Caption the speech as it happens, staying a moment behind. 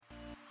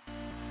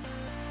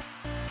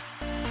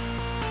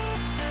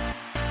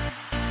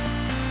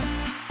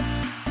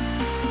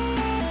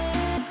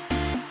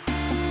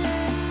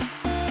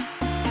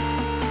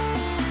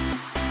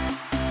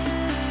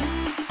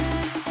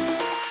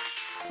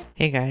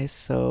Hey guys,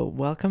 so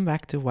welcome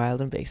back to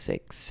Wild and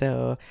Basic.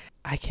 So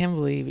I can't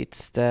believe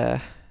it's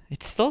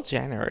still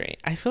January.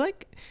 I feel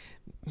like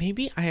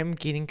maybe I am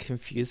getting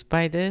confused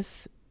by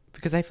this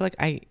because I feel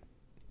like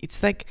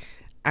it's like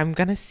I'm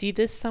gonna see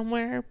this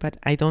somewhere, but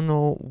I don't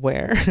know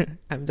where.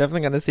 I'm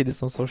definitely gonna see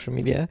this on social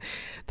media.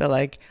 That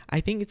like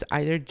I think it's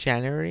either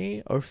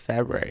January or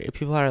February.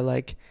 People are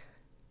like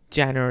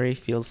January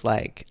feels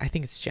like I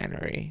think it's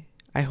January.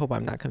 I hope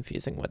I'm not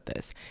confusing with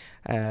this.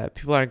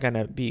 People are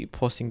gonna be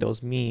posting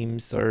those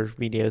memes or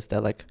videos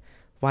that like,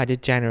 why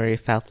did January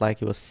felt like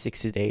it was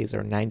 60 days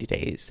or 90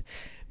 days?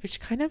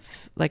 Which kind of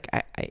like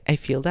I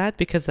feel that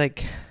because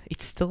like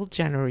it's still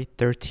January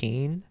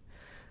 13,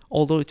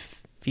 although it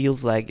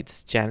feels like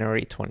it's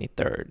January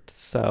 23rd.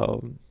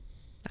 So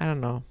I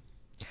don't know.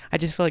 I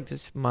just feel like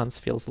this month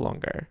feels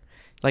longer.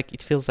 Like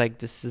it feels like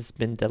this has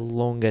been the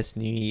longest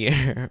new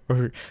year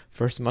or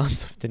first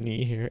month of the new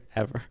year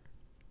ever.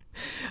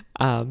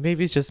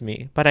 Maybe it's just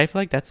me, but I feel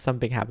like that's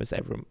something happens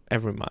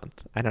every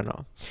month. I don't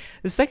know.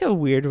 It's like a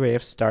weird way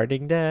of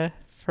starting the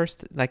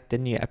first like the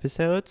new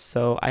episode,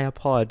 so I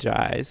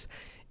apologize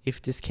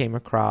if this came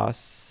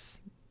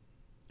across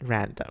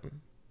random.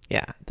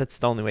 Yeah, that's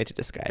the only way to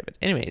describe it.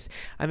 Anyways,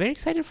 I'm very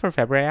excited for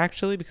February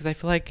actually because I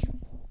feel like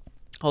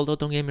although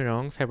don't get me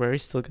wrong, February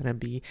is still gonna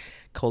be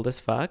cold as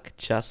fuck,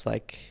 just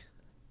like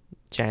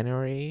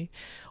January.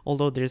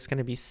 Although there's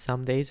gonna be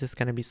some days it's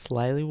gonna be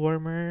slightly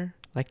warmer.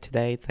 Like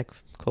today, it's like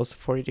close to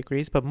 40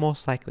 degrees, but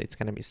most likely it's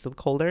gonna be still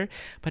colder.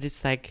 But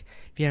it's like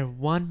we are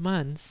 1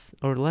 month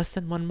or less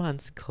than 1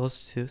 month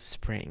close to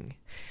spring.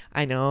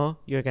 I know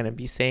you're gonna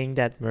be saying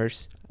that,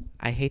 Merce.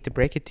 I hate to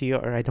break it to you,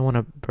 or I don't want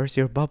to burst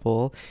your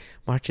bubble.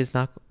 March is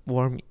not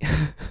warm,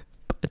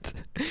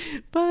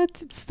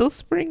 but it's still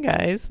spring,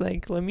 guys.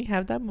 Like, let me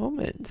have that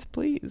moment,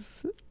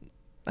 please.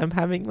 I'm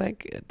having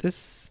like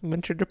this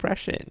winter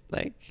depression.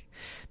 Like,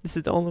 this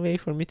is the only way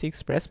for me to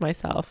express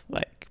myself.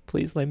 Like,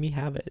 please let me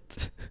have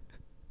it.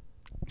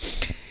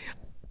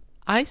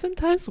 I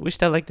sometimes wish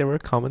that like there were a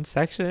comment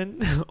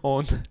section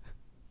on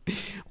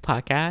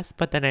podcasts,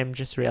 but then I'm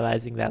just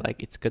realizing that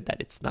like it's good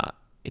that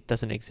it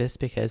doesn't exist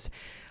because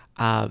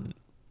um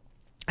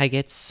I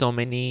get so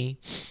many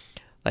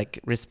like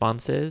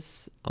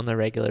responses on a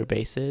regular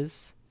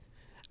basis.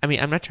 I mean,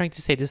 I'm not trying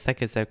to say this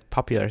like as a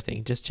popular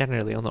thing, just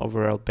generally on an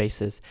overall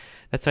basis.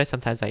 That's why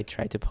sometimes I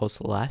try to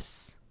post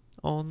less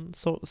on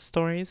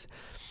stories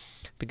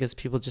because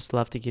people just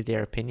love to give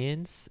their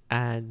opinions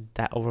and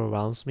that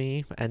overwhelms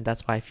me. And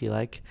that's why I feel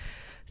like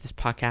this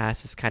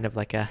podcast is kind of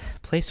like a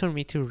place for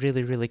me to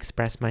really, really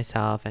express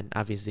myself. And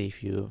obviously,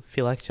 if you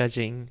feel like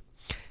judging,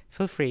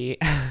 feel free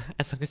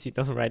as long as you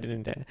don't write it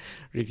in the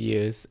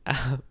reviews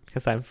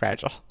because I'm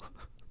fragile,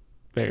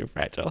 very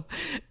fragile.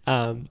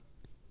 Um,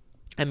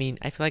 I mean,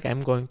 I feel like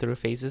I'm going through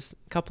phases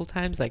a couple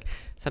times. Like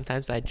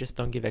sometimes I just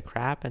don't give a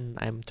crap and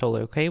I'm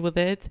totally okay with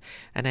it.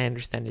 And I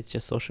understand it's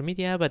just social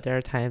media, but there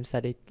are times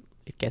that it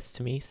gets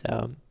to me.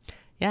 So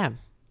yeah,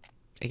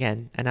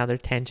 again, another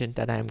tangent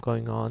that I'm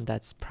going on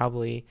that's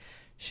probably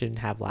shouldn't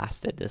have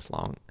lasted this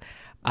long.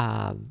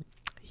 Um,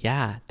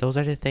 yeah, those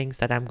are the things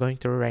that I'm going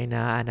through right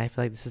now. And I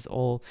feel like this is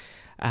all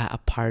a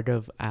part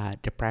of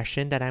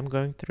depression that I'm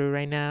going through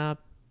right now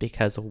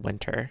because of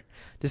winter.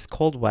 This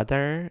cold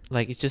weather,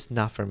 like, it's just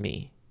not for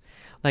me.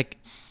 Like,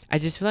 I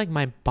just feel like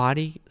my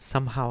body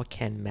somehow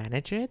can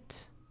manage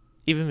it,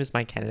 even with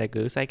my Canada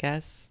Goose, I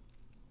guess.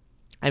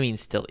 I mean,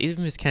 still,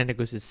 even with Canada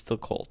Goose, it's still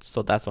cold.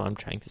 So that's what I'm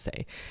trying to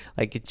say.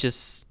 Like,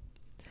 it's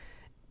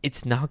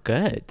not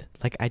good.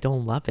 Like, I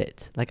don't love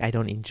it. Like, I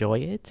don't enjoy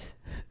it.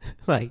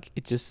 Like,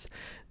 it's just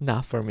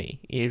not for me.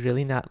 It's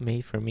really not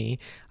made for me.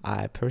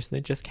 I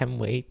personally just can't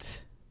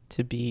wait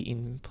to be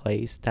in a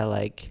place that,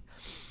 like,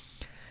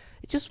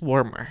 it's just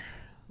warmer.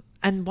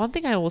 And one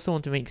thing I also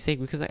want to make say,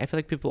 because I feel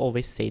like people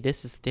always say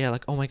this, is they're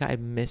like, oh my god, I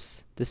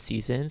miss the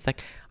seasons.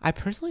 Like, I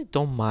personally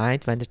don't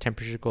mind when the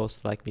temperature goes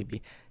to like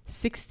maybe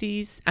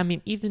 60s. I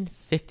mean, even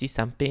 50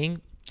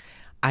 something,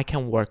 I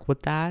can work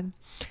with that.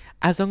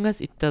 As long as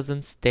it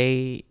doesn't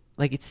stay,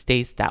 like it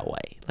stays that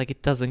way. Like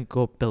it doesn't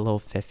go below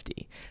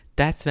 50.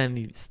 That's when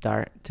we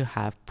start to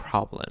have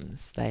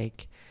problems.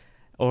 Like,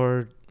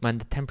 or when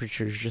the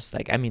temperature is just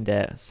like, I mean,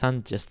 the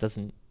sun just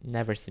doesn't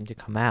never seem to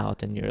come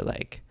out and you're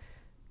like,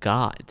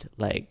 God,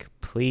 like,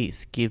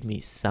 please give me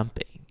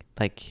something.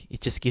 Like, it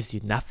just gives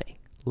you nothing,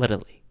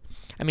 literally.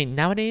 I mean,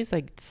 nowadays,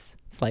 like, it's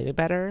slightly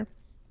better.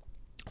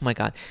 Oh my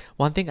God.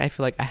 One thing I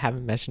feel like I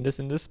haven't mentioned this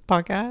in this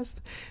podcast,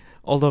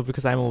 although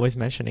because I'm always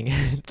mentioning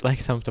it,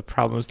 like some of the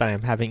problems that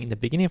I'm having in the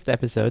beginning of the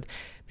episode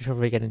before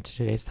we get into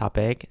today's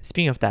topic.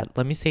 Speaking of that,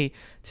 let me say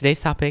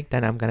today's topic,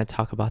 then I'm going to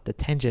talk about the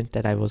tangent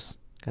that I was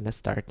going to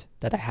start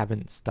that I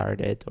haven't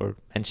started or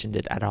mentioned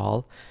it at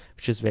all,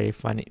 which is very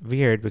funny,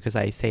 weird because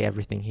I say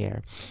everything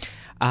here.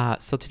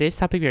 So today's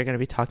topic, we're going to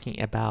be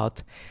talking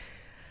about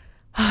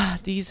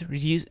these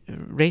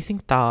racing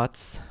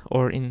thoughts,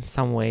 or in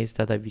some ways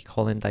that we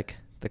call it like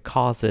the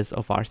causes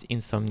of our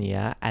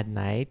insomnia at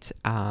night.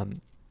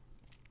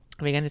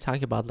 we're going to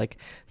talk about like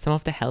some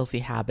of the healthy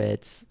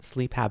habits,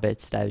 sleep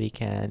habits that we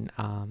can,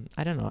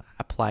 I don't know,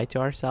 apply to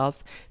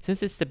ourselves.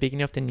 Since it's the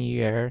beginning of the new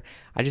year,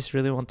 I just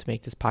really want to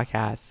make this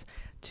podcast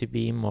to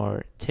be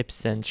more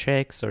tips and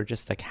tricks or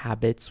just like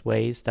habits,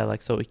 ways that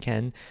like, so it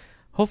can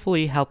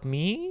hopefully help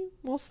me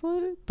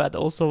mostly, but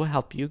also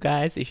help you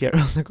guys if you're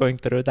also going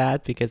through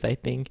that, because I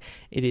think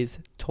it is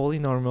totally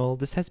normal.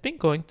 This has been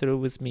going through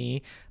with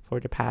me for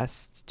the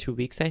past 2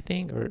 weeks, I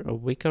think, or a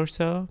week or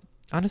so.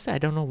 Honestly, I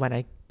don't know when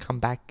I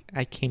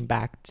came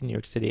back to New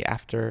York City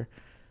after,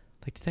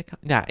 like, did I come?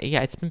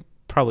 Yeah, it's been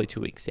probably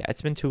 2 weeks. Yeah,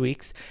 it's been 2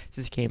 weeks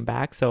since I came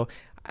back. So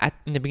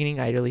in the beginning,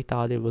 I really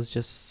thought it was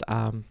just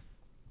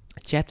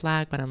jet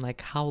lag, but I'm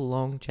like, how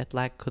long jet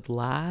lag could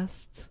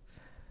last?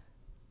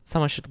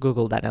 Someone should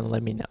Google that and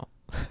let me know.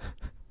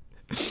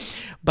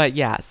 But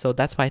yeah, so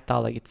that's why I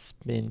thought like it's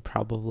been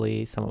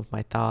probably some of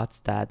my thoughts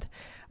that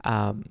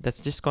that's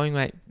just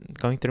going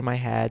through my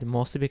head,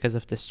 mostly because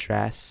of the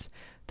stress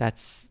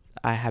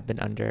I have been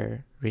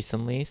under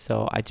recently.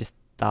 So I just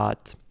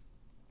thought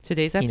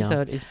today's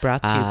episode is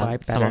brought to you by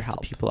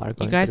BetterHelp. People are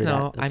going, you guys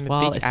know, I'm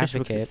a big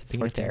advocate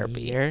for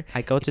therapy.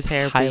 I go to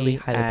therapy, highly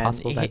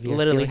possible that it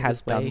literally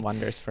has done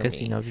wonders for me.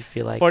 Because, you know, you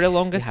feel like for the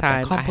longest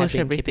time I have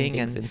been keeping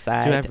things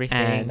inside, do everything,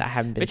 and I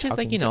haven't been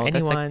talking to anyone.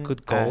 That's like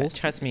good goals.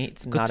 Trust me,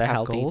 it's not a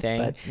healthy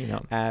thing. But you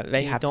know,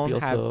 when you don't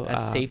have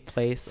a safe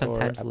place,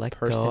 sometimes or a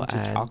person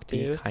to talk to,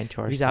 be kind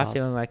to ourselves, without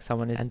feeling like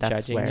someone is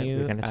judging you.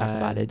 We're gonna talk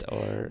about it,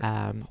 or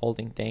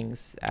holding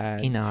things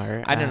in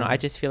our. I don't know. I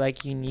just feel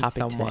like you need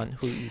someone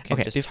who you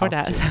can just. Before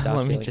that,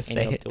 let me just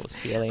say those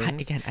feelings.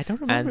 Again, I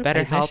don't remember.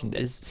 And BetterHelp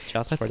is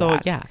just for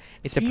that. Yeah,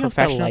 it's a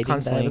professional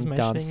counseling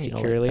done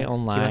securely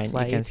online.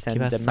 You can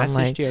send the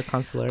message to your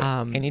counselor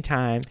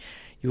anytime.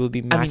 You will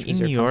be matched with your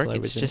counselor. In New York,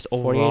 it's just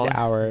 48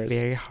 hours.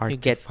 Very hard. You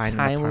get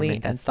timely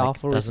and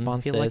thoughtful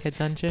responses. Feel like a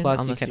dungeon.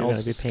 Plus, you can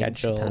also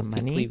schedule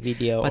weekly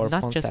video or phone sessions.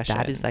 But not just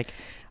that. Is like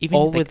even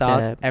all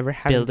without ever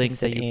having buildings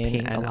that you're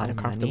paying a lot of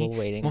uncomfortable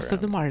waiting. Most of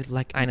them are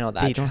like, I know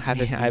that they don't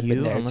have a view. I've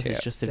been there unless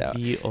it's just a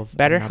view of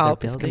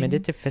BetterHelp is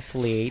committed to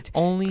facilitate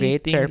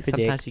great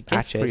therapeutic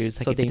patches,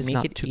 so they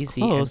make it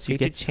easy and free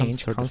to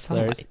change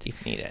counselors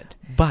if needed.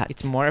 But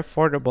it's more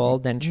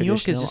affordable than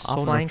traditional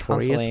offline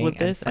counseling with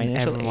this, and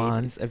financial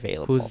aid is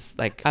available. Who's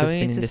been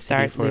in the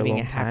city for a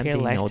long time, they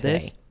know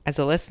this. As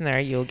a listener,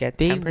 you'll get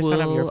 10%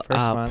 of your first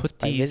month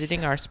by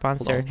visiting our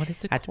sponsor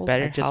at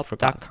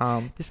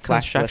betterhelp.com. This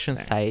construction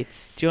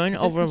sites join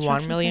over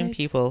 1 million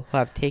people who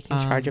have taken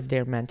charge of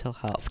their mental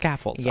health.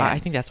 Scaffolds. Yeah, I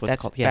think that's what it's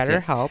called.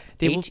 BetterHelp. Yes.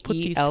 They will put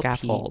these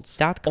scaffolds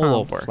all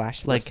over.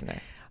 Listener.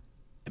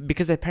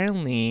 Because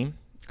apparently,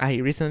 I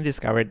recently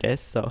discovered this,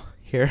 so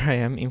here I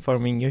am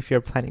informing you if you're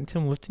planning to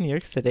move to New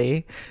York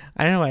City.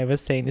 I don't know why I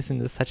was saying this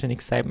in such an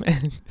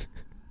excitement.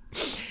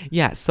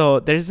 Yeah,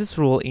 so there's this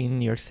rule in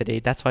New York City.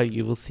 That's why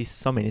you will see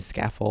so many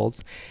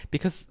scaffolds,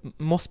 because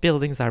most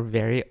buildings are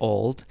very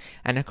old.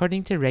 And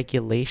according to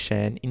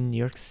regulation in New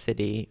York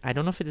City, I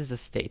don't know if it is a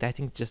state, I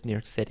think it's just New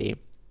York City,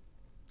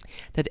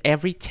 that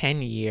every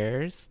 10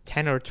 years,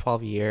 10 or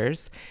 12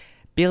 years,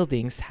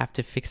 buildings have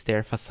to fix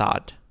their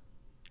facade.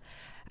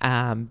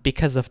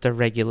 Because of the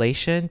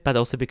regulation, but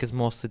also because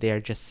mostly they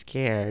are just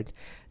scared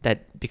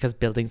that because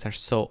buildings are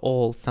so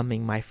old,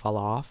 something might fall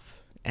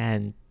off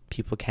and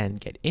people can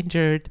get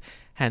injured,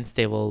 hence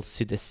they will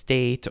sue the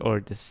state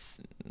or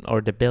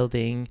the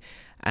building.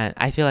 And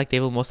I feel like they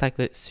will most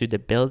likely sue the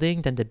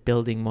building, then the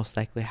building most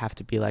likely have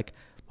to be like,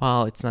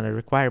 well, it's not a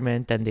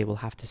requirement, then they will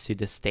have to sue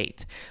the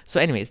state. So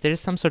anyways, there is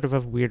some sort of a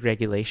weird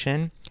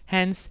regulation,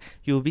 hence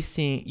you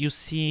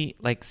see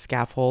like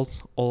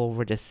scaffolds all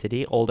over the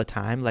city all the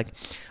time. Like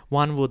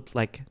one would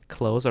like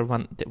close, or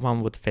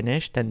one would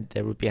finish, then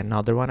there would be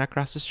another one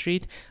across the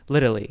street.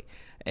 Literally,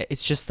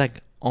 it's just like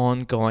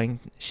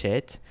ongoing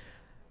shit.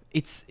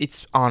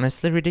 It's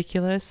honestly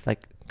ridiculous,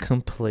 like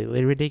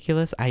completely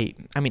ridiculous. I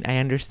mean, I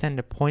understand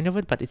the point of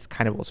it, but it's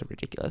kind of also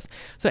ridiculous.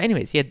 So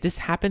anyways, yeah, this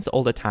happens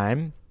all the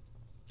time.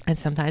 And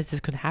sometimes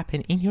this could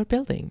happen in your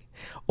building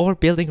or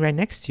building right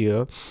next to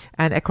you.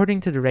 And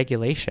according to the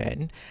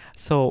regulation,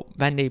 so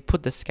when they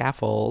put the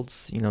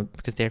scaffolds, you know,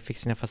 because they're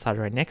fixing a facade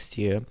right next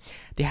to you,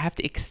 they have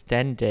to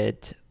extend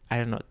it, I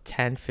don't know,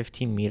 10,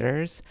 15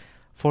 meters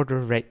for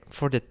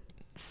the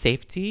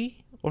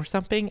safety or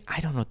something.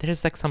 I don't know.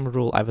 There's like some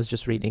rule I was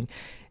just reading.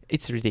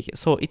 It's ridiculous.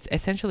 So it's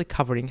essentially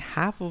covering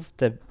half of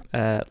the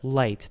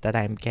light that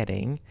I'm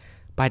getting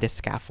by the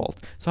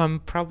scaffold. So I'm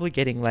probably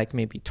getting like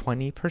maybe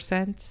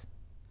 20%.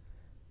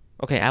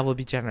 Okay, I will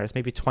be generous.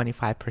 Maybe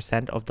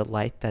 25% of the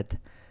light that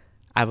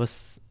I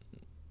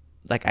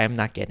am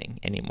not getting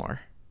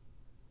anymore.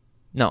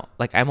 No,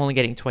 like I'm only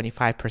getting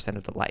 25%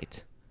 of the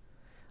light.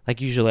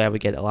 Like usually I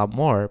would get a lot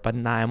more, but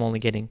now I'm only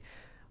getting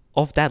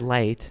of that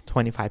light,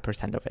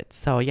 25% of it.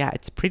 So yeah,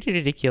 it's pretty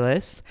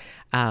ridiculous.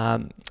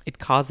 It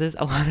causes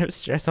a lot of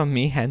stress on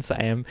me. Hence,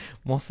 I am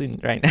mostly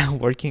right now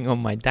working on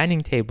my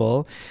dining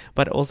table,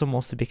 but also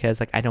mostly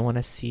because like I don't want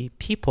to see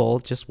people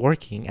just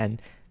working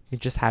and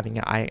just having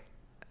eye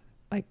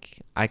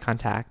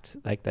contact.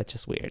 Like that's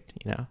just weird,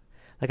 you know.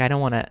 Like I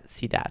don't want to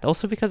see that.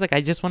 Also because like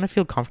I just want to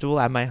feel comfortable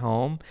at my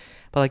home,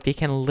 but like they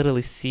can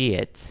literally see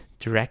it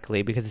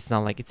directly because it's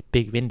not like it's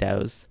big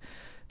windows.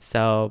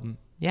 So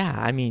yeah,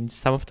 I mean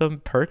some of the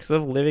perks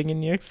of living in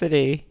New York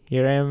City.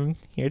 Here I am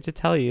here to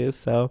tell you.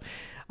 So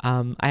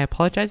I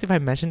apologize if I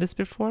mentioned this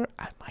before.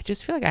 I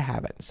just feel like I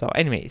haven't. So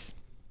anyways,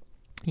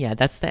 yeah,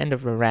 that's the end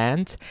of the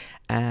rant,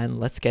 and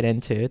let's get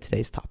into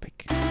today's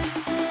topic.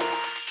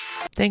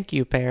 Thank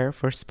you, Pair,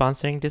 for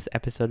sponsoring this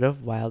episode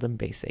of Wild and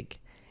Basic.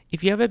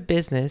 If you have a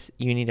business,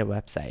 you need a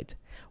website.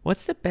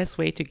 What's the best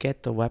way to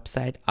get the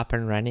website up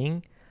and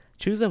running?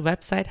 Choose a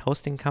website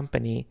hosting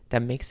company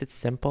that makes it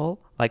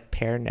simple, like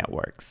Pair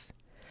Networks.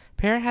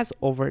 Pair has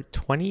over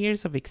 20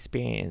 years of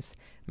experience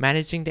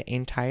managing the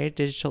entire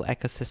digital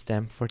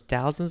ecosystem for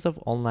thousands of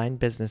online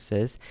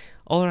businesses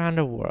all around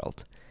the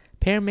world.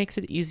 Pair makes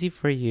it easy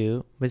for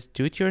you with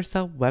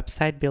do-it-yourself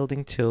website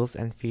building tools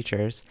and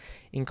features,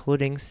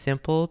 including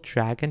simple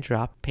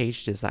drag-and-drop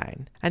page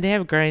design. And they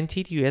have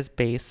guaranteed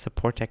US-based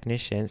support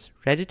technicians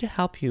ready to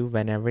help you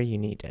whenever you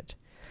need it.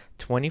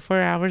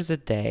 24 hours a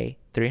day,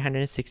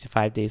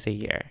 365 days a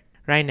year.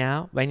 Right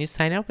now, when you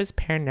sign up with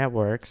Pair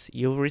Networks,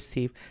 you'll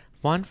receive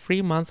 1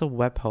 free month of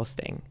web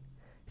hosting.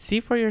 See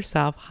for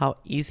yourself how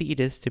easy it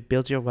is to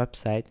build your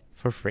website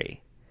for free.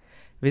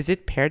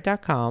 Visit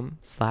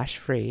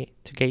pair.com/free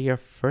to get your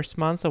first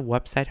month of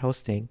website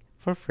hosting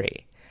for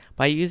free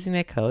by using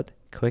the code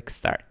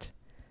QUICKSTART.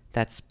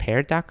 That's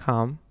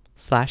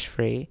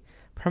pair.com/free,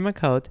 promo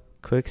code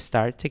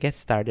QUICKSTART to get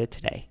started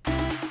today.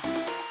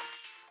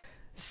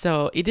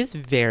 So it is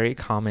very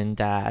common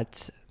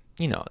that,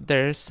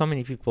 there's so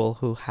many people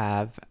who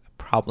have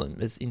problem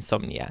with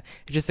insomnia.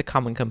 It's just a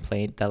common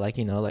complaint that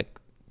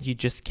you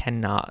just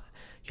cannot,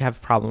 you have a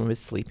problem with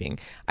sleeping.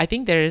 I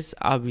think there's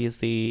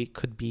obviously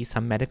could be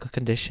some medical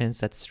conditions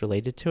that's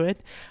related to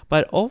it,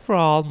 but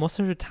overall, most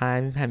of the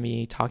time when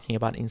we talking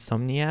about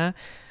insomnia,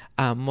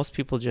 most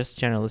people just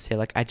generally say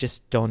I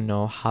just don't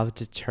know how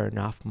to turn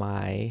off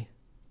my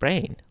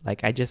brain.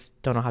 I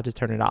just don't know how to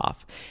turn it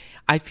off.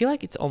 I feel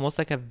like it's almost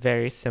like a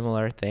very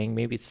similar thing.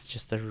 Maybe it's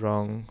just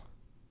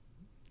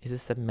is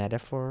this a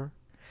metaphor?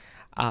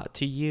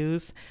 To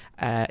use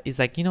is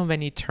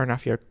when you turn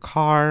off your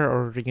car,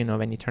 or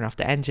when you turn off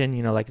the engine,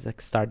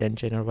 it's start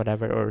engine or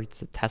whatever, or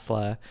it's a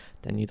Tesla,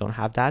 then you don't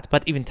have that.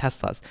 But even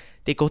Teslas,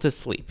 they go to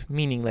sleep,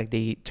 meaning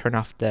they turn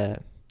off the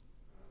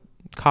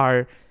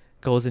car,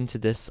 goes into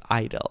this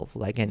idle,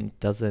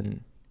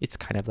 and it's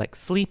kind of like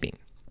sleeping.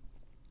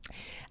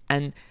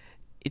 And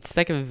it's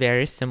a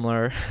very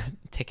similar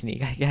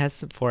technique, I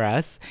guess, for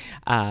us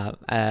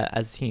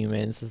as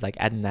humans. Is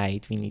at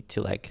night we need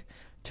to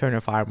turn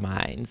off our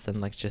minds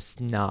and just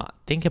not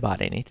think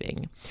about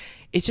anything.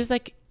 It's just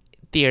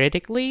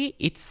theoretically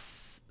it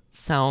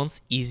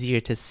sounds easier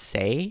to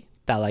say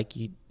that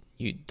you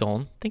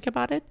don't think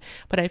about it,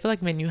 but I feel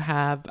when you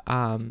have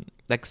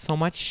so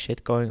much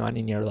shit going on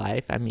in your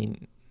life, I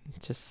mean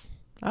just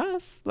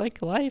us,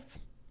 life,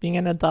 being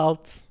an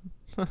adult,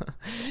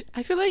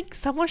 I feel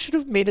someone should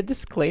have made a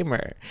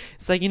disclaimer.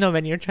 It's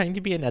when you're trying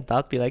to be an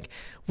adult, be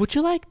would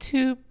you like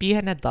to be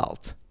an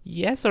adult?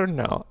 Yes or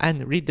no,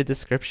 and read the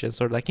descriptions.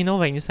 Or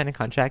when you sign a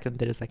contract and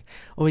there's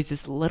always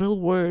this little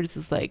words,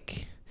 it's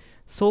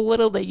so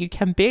little that you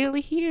can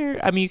barely hear.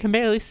 I mean, you can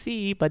barely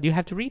see, but you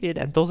have to read it,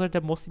 and those are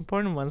the most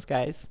important ones,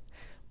 guys.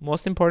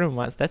 Most important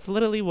ones. That's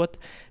literally what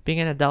being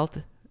an adult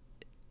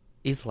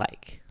is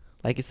like.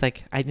 It's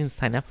I didn't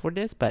sign up for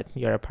this, but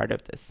you're a part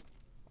of this.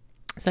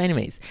 So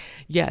anyways,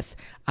 yes,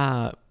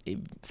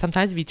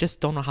 sometimes we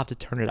just don't know how to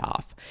turn it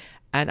off.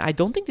 And I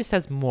don't think this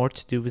has more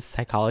to do with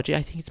psychology.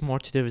 I think it's more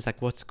to do with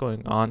what's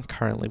going on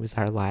currently with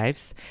our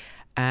lives.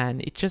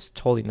 And it's just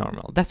totally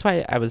normal. That's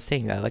why I was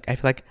saying that. I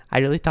feel I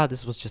really thought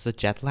this was just a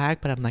jet lag,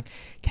 but I'm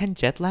can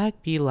jet lag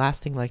be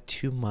lasting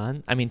 2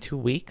 months? I mean, 2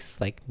 weeks?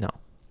 No.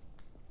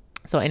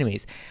 So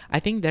anyways, I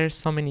think there's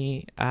so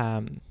many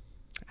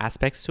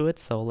aspects to it.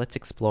 So let's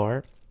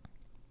explore.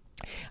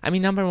 I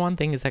mean, number one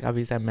thing is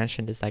obviously I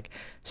mentioned is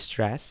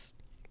stress.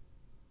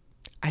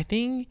 I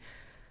think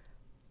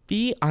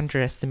we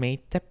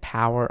underestimate the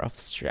power of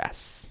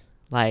stress.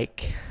 I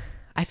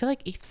feel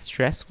if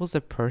stress was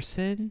a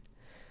person,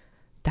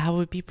 that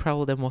would be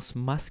probably the most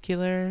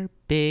muscular,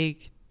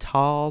 big,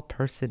 tall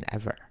person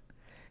ever.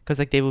 Because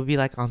they would be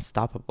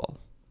unstoppable.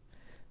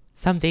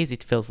 Some days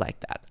it feels like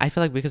that. I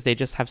feel because they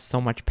just have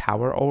so much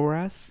power over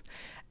us,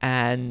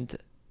 and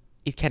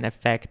it can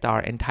affect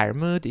our entire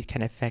mood. It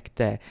can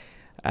affect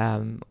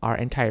our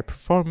entire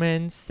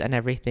performance and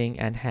everything,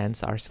 and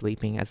hence our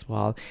sleeping as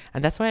well.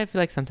 And that's why I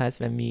feel sometimes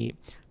when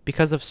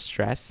because of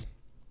stress,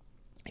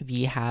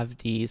 we have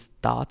these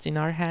thoughts in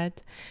our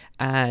head,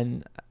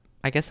 and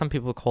I guess some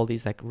people call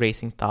these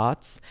racing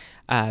thoughts,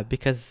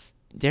 because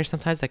they're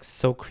sometimes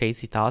so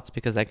crazy thoughts,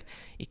 because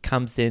it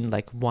comes in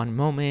one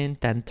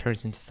moment, then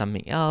turns into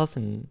something else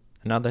and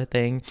another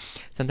thing.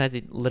 Sometimes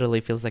it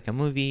literally feels like a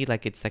movie,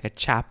 it's a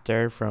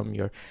chapter from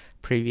your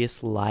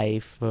previous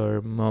life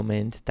or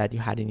moment that you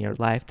had in your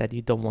life that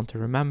you don't want to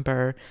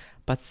remember,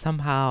 but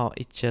somehow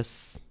it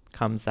just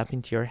comes up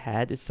into your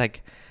head. It's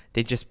like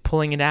they're just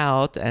pulling it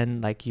out,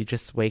 and like you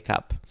just wake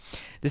up.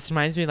 This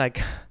reminds me,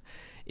 like,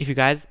 if you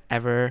guys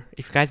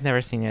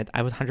never seen it,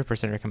 I would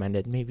 100% recommend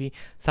it. Maybe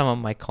someone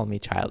might call me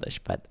childish,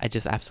 but I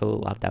just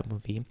absolutely love that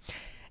movie.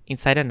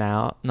 Inside and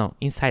Out. No,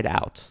 Inside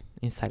Out.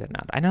 Inside and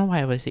Out. I don't know why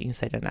I always say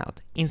Inside and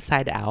Out.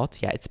 Inside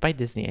Out. Yeah, it's by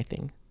Disney, I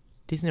think.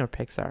 Disney or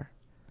Pixar.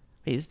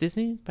 Wait, is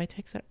Disney by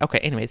Pixar? Okay,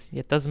 anyways,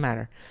 it doesn't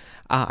matter.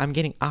 I'm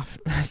getting off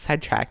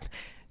sidetracked.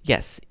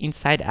 Yes,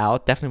 Inside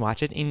Out. Definitely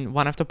watch it. In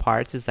one of the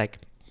parts is like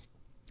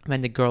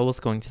when the girl was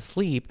going to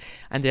sleep,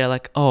 and they're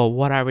like, oh,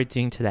 what are we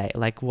doing today?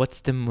 Like, what's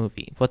the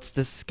movie? What's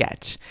the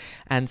sketch?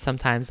 And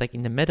sometimes, like,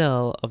 in the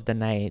middle of the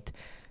night,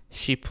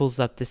 she pulls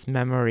up this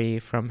memory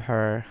from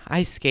her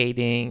ice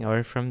skating,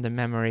 or from the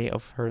memory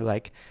of her,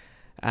 like,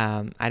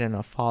 I don't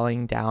know,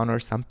 falling down or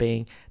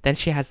something. Then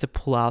she has to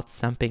pull out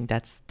something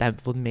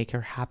that would make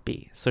her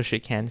happy, so she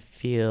can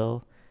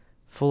feel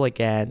full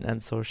again,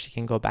 and so she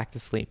can go back to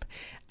sleep.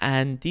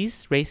 And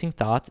these racing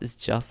thoughts is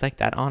just like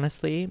that,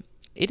 honestly.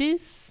 It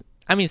is,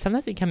 I mean,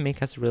 sometimes it can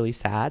make us really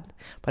sad,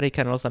 but it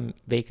can also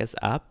wake us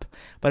up.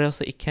 But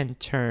also it can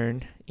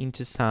turn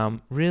into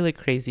some really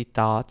crazy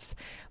thoughts,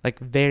 like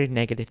very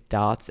negative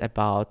thoughts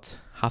about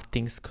how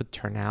things could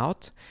turn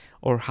out,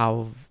 or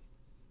how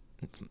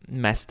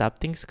messed up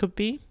things could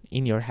be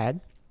in your head.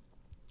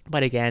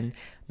 But again,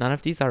 none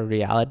of these are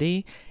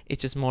reality.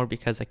 It's just more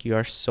because like you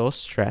are so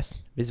stressed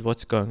with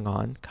what's going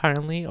on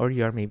currently, or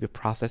you are maybe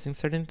processing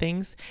certain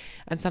things.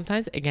 And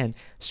sometimes, again,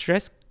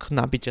 stress could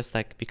not be just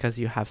like because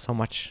you have so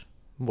much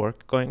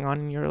work going on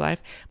in your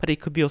life, but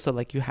it could be also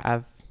like you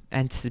have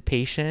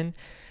anticipation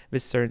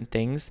with certain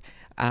things.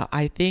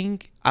 I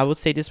think I would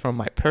say this from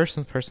my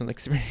personal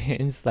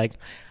experience, like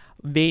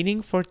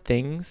waiting for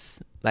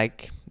things,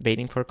 like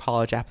waiting for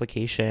college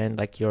application,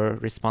 like your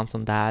response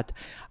on that,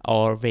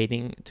 or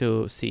waiting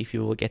to see if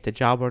you will get the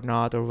job or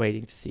not, or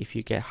waiting to see if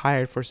you get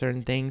hired for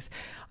certain things.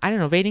 I don't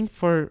know, waiting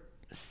for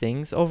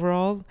things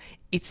overall,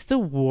 it's the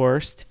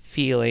worst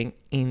feeling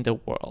in the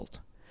world,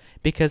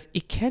 because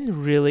it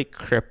can really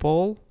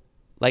cripple,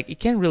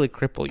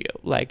 you,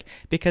 like,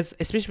 because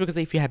especially because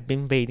if you have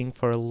been waiting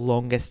for the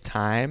longest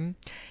time,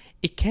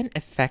 it can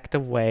affect the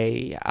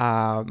way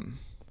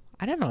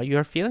I don't know,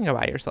 you're feeling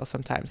about yourself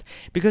sometimes.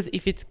 Because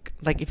if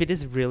it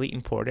is really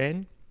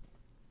important,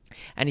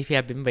 and if you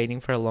have been waiting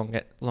for a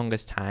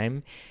longest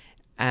time,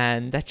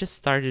 and that just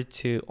started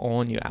to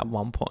own you at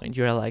one point,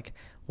 you're like,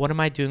 what am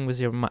I doing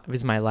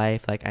with my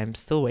life? Like, I'm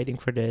still waiting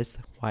for this.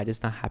 Why it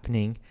is not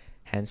happening?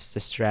 Hence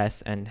the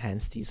stress, and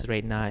hence these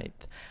late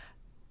night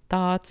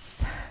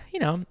thoughts.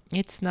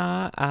 It's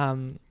not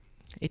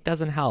it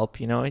doesn't help.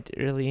 It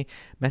really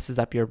messes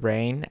up your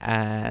brain.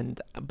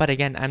 But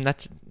again, I'm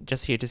not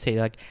just here to say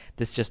like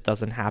this just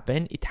doesn't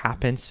happen. It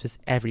happens with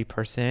every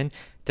person.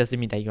 Doesn't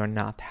mean that you're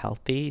not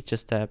healthy. It's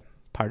just a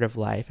part of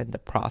life and the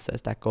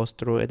process that goes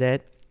through with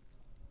it.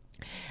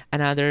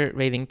 Another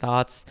racing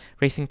thoughts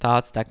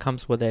that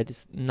comes with it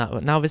is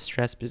now with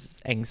stress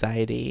is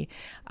anxiety.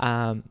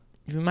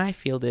 We might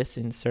feel this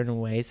in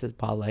certain ways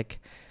about like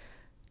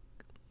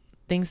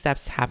things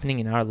that's happening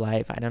in our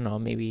life. I don't know,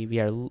 maybe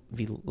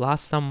we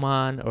lost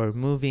someone, or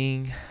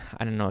moving,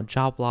 I don't know,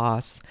 job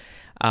loss,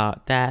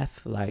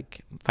 death,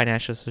 like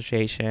financial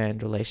situation,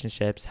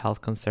 relationships, health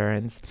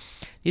concerns.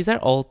 These are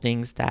all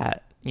things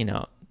that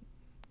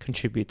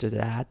contribute to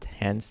that,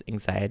 hence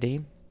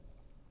anxiety.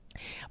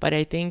 But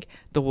I think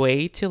the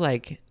way to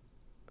like,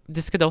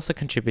 this could also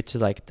contribute to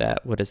like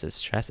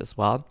stress as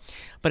well.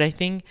 But I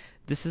think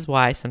this is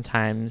why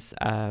sometimes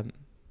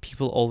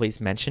people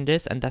always mention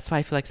this, and that's why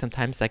I feel like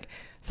sometimes like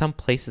some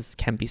places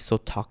can be so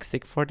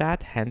toxic for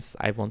that. Hence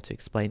I want to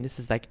explain this.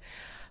 Is like,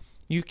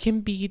 you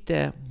can be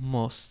the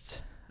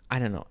most, I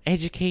don't know,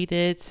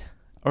 educated,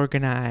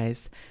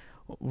 organized,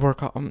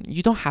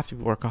 you don't have to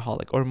be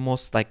workaholic, or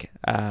most like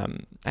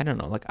I don't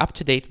know, like up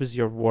to date with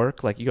your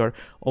work, like you're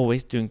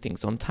always doing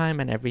things on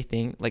time and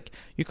everything. Like,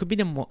 you could be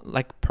the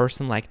like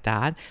person like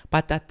that,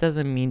 but that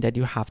doesn't mean that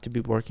you have to be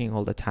working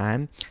all the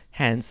time.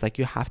 Hence, like,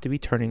 you have to be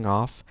turning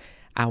off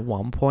at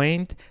one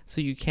point so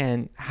you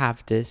can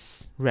have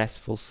this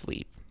restful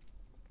sleep.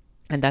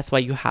 And that's why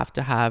you have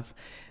to have,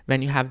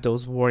 when you have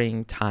those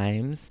worrying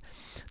times,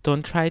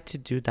 don't try to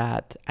do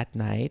that at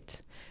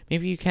night.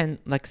 Maybe you can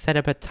like set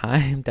up a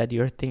time that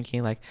you're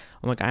thinking like,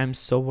 oh my God, I'm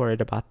so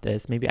worried about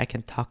this. Maybe I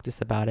can talk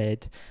this about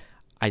it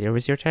either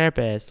with your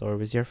therapist or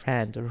with your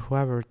friend, or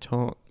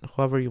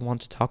whoever you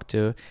want to talk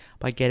to,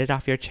 but get it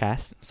off your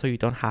chest so you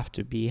don't have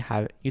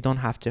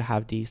to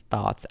have these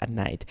thoughts at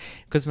night.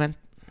 Because when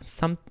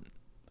some,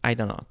 I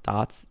don't know,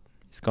 thoughts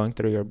is going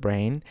through your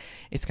brain,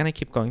 it's going to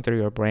keep going through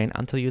your brain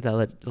until you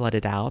let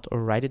it out,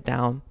 or write it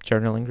down.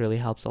 Journaling really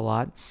helps a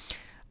lot.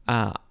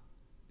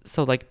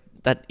 So like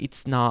that,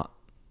 it's not,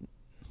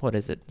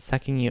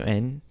 sucking you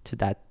in to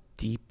that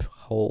deep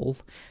hole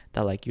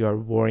that like you are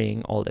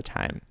worrying all the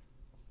time.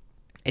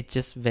 It's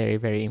just very,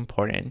 very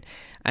important.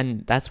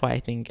 And that's why I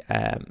think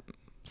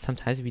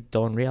sometimes we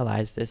don't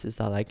realize this, is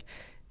that like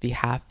we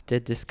have to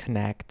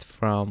disconnect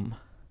from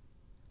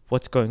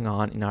what's going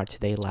on in our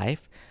today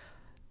life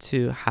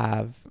to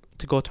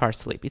to go to our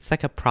sleep. It's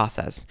like a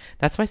process.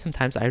 That's why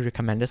sometimes I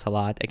recommend this a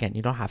lot. Again,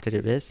 you don't have to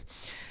do this.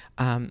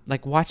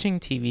 Like watching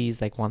TV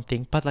is like one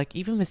thing, but like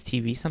even with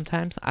TV,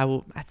 sometimes I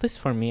will, at least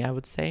for me, I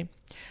would say,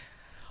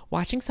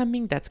 watching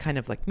something that's kind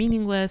of like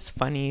meaningless,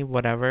 funny,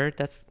 whatever,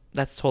 that's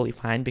totally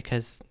fine,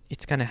 because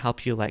it's gonna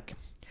help you like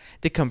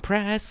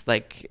decompress,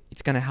 like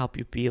it's gonna help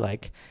you be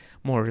like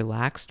more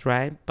relaxed,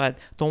 right? But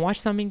don't watch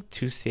something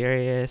too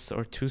serious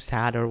or too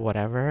sad or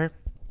whatever,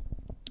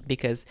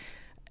 because,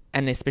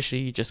 and especially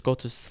you just go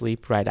to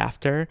sleep right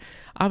after.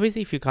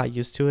 Obviously, if you got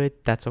used to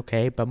it, that's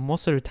okay, but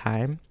most of the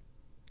time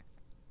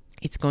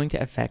it's going to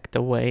affect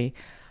the way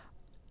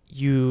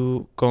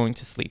you going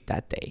to sleep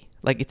that day.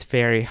 Like it's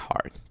very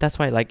hard. That's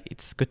why like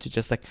it's good to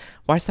just like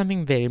watch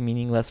something very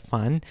meaningless,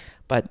 fun,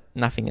 but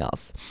nothing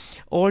else.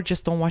 Or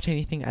just don't watch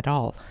anything at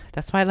all.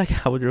 That's why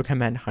like I would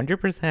recommend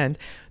 100%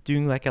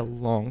 doing like a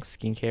long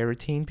skincare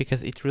routine,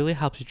 because it really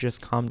helps you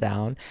just calm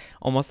down,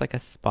 almost like a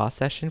spa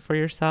session for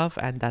yourself.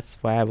 And that's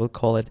why I would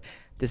call it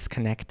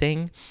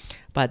disconnecting.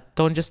 But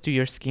don't just do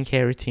your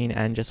skincare routine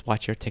and just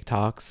watch your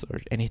TikToks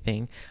or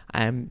anything.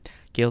 I'm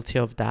guilty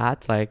of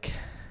that. Like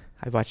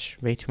I watch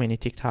way too many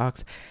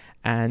TikToks,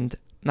 and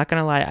not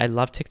gonna lie, I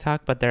love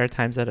TikTok, but there are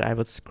times that I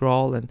would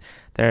scroll and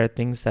there are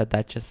things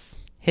that just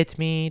hit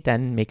me,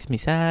 then makes me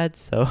sad.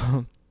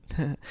 So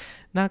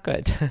not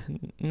good.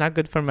 Not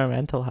good for my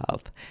mental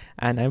health.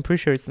 And I'm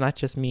pretty sure it's not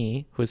just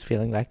me who's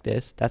feeling like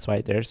this. That's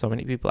why there are so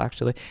many people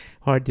actually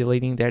who are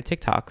deleting their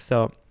TikToks.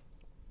 So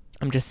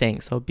I'm just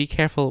saying, so be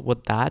careful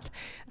with that.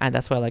 And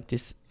that's why like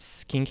this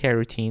skincare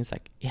routines,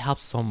 like it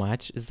helps so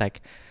much. It's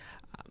like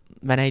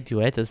when I do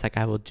it, it's like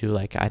I will do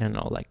like, I don't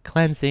know, like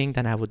cleansing,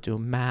 then I would do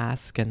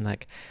mask, and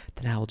like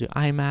then I will do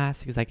eye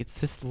mask. It's like it's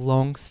this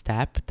long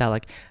step that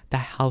like that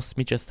helps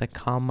me just like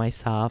calm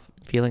myself,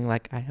 feeling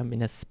like I am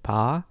in a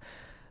spa.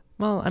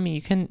 Well, I mean,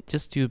 you can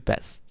just do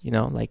best,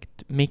 like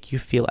make you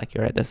feel like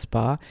you're at a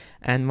spa.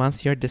 And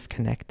once you're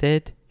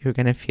disconnected, you're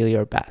gonna feel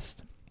your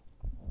best.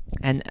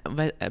 And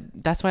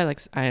that's why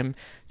like I'm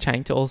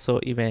trying to also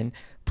even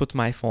put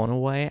my phone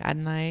away at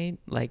night,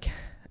 like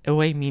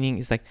away meaning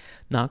is like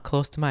not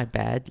close to my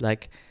bed,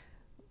 like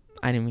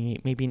I mean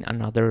maybe in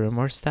another room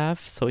or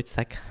stuff, so it's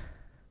like,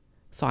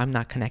 so I'm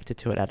not connected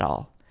to it at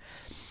all.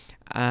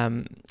 I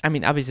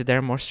mean obviously there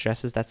are more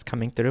stresses that's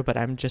coming through, but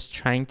I'm just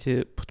trying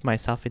to put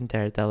myself in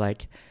there that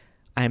like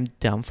I'm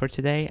done for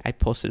today. I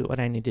posted what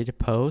I needed to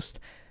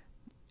post.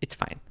 It's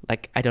fine,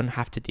 like I don't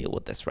have to deal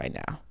with this right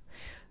now.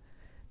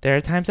 There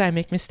are times I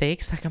make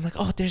mistakes, like I'm like,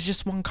 oh, there's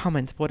just one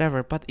comment,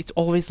 whatever. But it's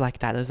always like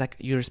that. It's like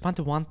you respond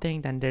to one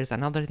thing, then there's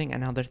another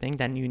thing,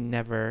 then you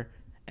never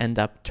end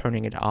up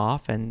turning it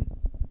off, and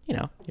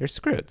you're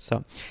screwed.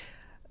 So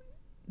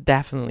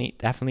definitely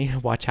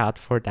watch out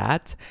for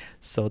that,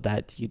 so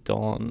that you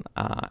don't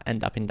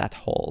end up in that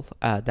hole.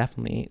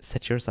 Definitely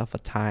set yourself a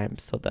time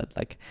so that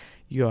like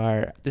you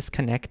are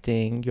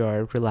disconnecting,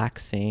 you're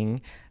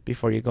relaxing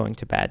before you're going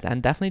to bed.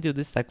 And definitely do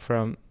this like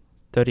from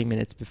 30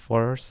 minutes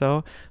before or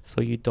so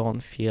you don't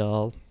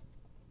feel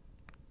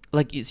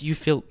like you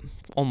feel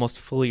almost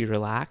fully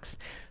relaxed,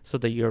 so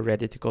that you're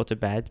ready to go to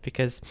bed.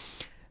 Because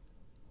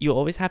you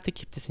always have to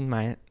keep this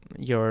in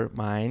your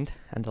mind.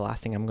 And the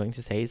last thing I'm going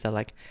to say is that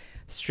like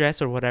stress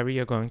or whatever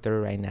you're going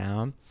through right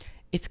now,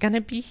 it's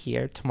gonna be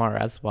here tomorrow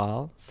as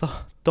well. So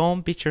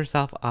don't beat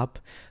yourself up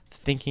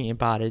thinking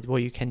about it,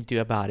 what you can do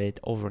about it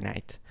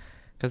overnight,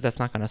 because that's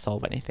not going to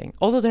solve anything.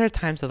 Although there are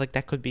times that like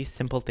that could be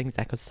simple things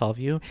that could solve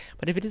you,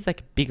 but if it is like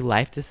a big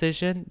life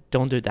decision,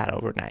 don't do that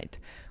overnight.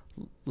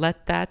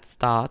 Let that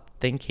thought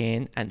think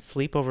in and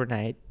sleep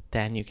overnight,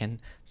 then you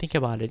can think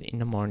about it in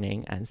the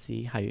morning and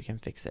see how you can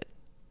fix it.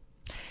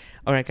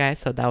 Alright guys,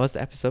 so that was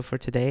the episode for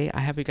today.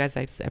 I hope you guys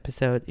liked this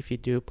episode. If you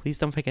do, please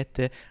don't forget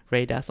to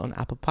rate us on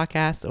Apple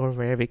Podcasts or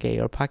wherever you get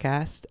your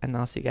podcast, and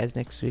I'll see you guys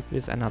next week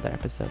with another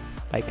episode.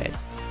 Bye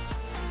guys.